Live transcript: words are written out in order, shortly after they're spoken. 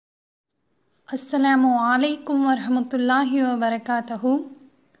அஸ்ஸலாமு அலைக்கும் வரஹ்மத்துல்லாஹி வபரகாத்தஹு.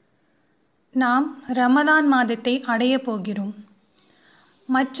 நாம் ரமலான் மாதத்தை அடைய போகிறோம்.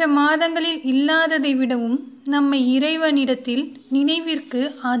 மற்ற மாதங்களில் இல்லாததை விடவும் நம்மை இறைவனிடத்தில் நினைவிற்கு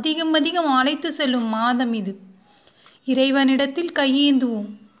அதிகம் அழைத்து செல்லும் மாதம் இது. இறைவனிடத்தில் கையேந்துவோம்,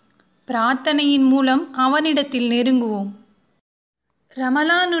 பிரார்த்தனையின் மூலம் அவனிடத்தில் நெருங்குவோம்.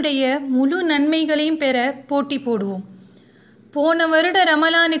 ரமலானுடைய முழு நன்மைகளையும் பெற போட்டி போடுவோம். போன வருட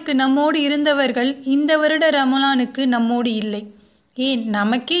ரமலானுக்கு நம்மோடு இருந்தவர்கள் இந்த வருட ரமலானுக்கு நம்மோடு இல்லை. ஏன்,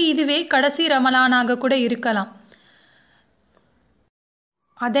 நமக்கே இதுவே கடைசி ரமலானாக கூட இருக்கலாம்.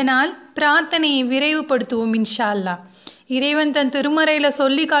 அதனால் பிரார்த்தனையை விரைவுபடுத்துவோம் இன்ஷா அல்லாஹ். இறைவன் தன் திருமறையில்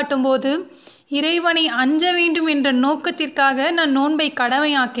சொல்லி காட்டும்போது, இறைவனை அஞ்ச வேண்டும் என்ற நோக்கத்திற்காக நான் நோன்பை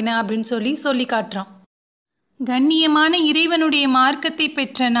கடமையாக்கினேன் அப்படின்னு சொல்லி காட்டுறான். கண்ணியமான இறைவனுடைய மார்க்கத்தை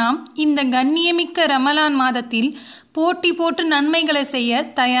பெற்ற நாம் இந்த கண்ணியமிக்க ரமலான் மாதத்தில் போட்டி போட்டு நன்மைகளை செய்ய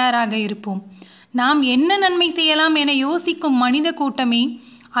தயாராக இருப்போம். நாம் என்ன நன்மை செய்யலாம் என யோசிக்கும் மனித கூட்டமே,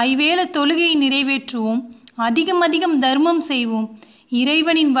 ஐவேள தொழுகையை நிறைவேற்றுவோம், அதிகம் தர்மம் செய்வோம்,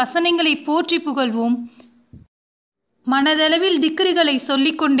 இறைவனின் வசனங்களை போற்றி புகழ்வோம், மனதளவில் திக்ருகளை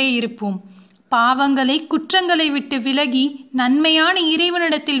சொல்லிக்கொண்டே இருப்போம். பாவங்களை குற்றங்களை விட்டு விலகி நன்மையான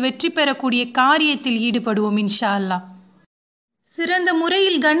இறைவனிடத்தில் வெற்றி பெறக்கூடிய காரியத்தில் ஈடுபடுவோம் இன்ஷா அல்லாஹ். சிறந்த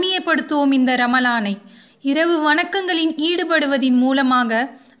முறையில் கண்ணியப்படுத்துவோம் இந்த ரமலானை. இரவு வணக்கங்களில் ஈடுபடுவதின் மூலமாக,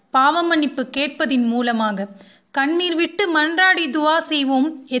 பாவ மன்னிப்பு கேட்பதின் மூலமாக, கண்ணீர் விட்டு மன்றாடி துவா செய்வோம்.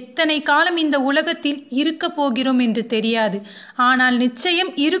 எத்தனை காலம் இந்த உலகத்தில் இருக்க போகிறோம் என்று தெரியாது. ஆனால்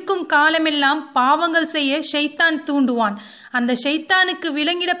நிச்சயம் இருக்கும் காலமெல்லாம் பாவங்கள் செய்ய ஷைத்தான் தூண்டுவான். அந்த ஷைத்தானுக்கு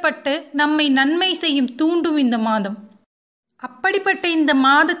விலங்கிடப்பட்டு நம்மை நன்மை செய்யும் தூண்டும் இந்த மாதம். அப்படிப்பட்ட இந்த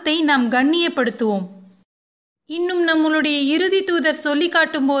மாதத்தை நாம் கண்ணியப்படுத்துவோம். இன்னும் நம்மளுடைய இறுதி தூதர் சொல்லி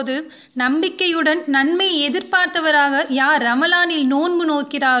காட்டும் போது, நம்பிக்கையுடன் நன்மையை எதிர்பார்த்தவராக யார் ரமலானில் நோன்பு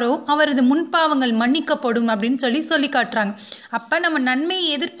நோக்கிறாரோ அவரது முன்பாவங்கள் மன்னிக்கப்படும் அப்படின்னு சொல்லி காட்டுறாங்க. அப்ப நம்ம நன்மையை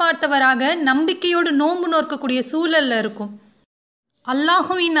எதிர்பார்த்தவராக நம்பிக்கையோடு நோன்பு நோக்கக்கூடிய சூழல்ல இருக்கும்.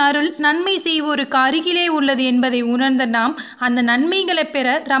 அல்லாஹுவின் அருள் நன்மை செய்வோருக்கு அருகிலே உள்ளது என்பதை உணர்ந்த நாம் அந்த நன்மைகளை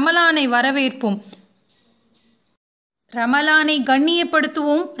பெற ரமலானை வரவேற்போம். ரமலானை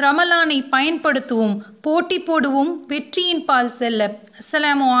கண்ணியப்படுத்துவோம், ரமலானை பயன்படுத்துவோம், போட்டி போடுவோம், வெற்றியின் பால் செல்ல.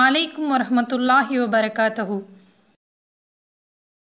 அஸ்ஸலாமு அலைக்கும் வரஹ்மத்துல்லாஹி வபரகாத்தஹு.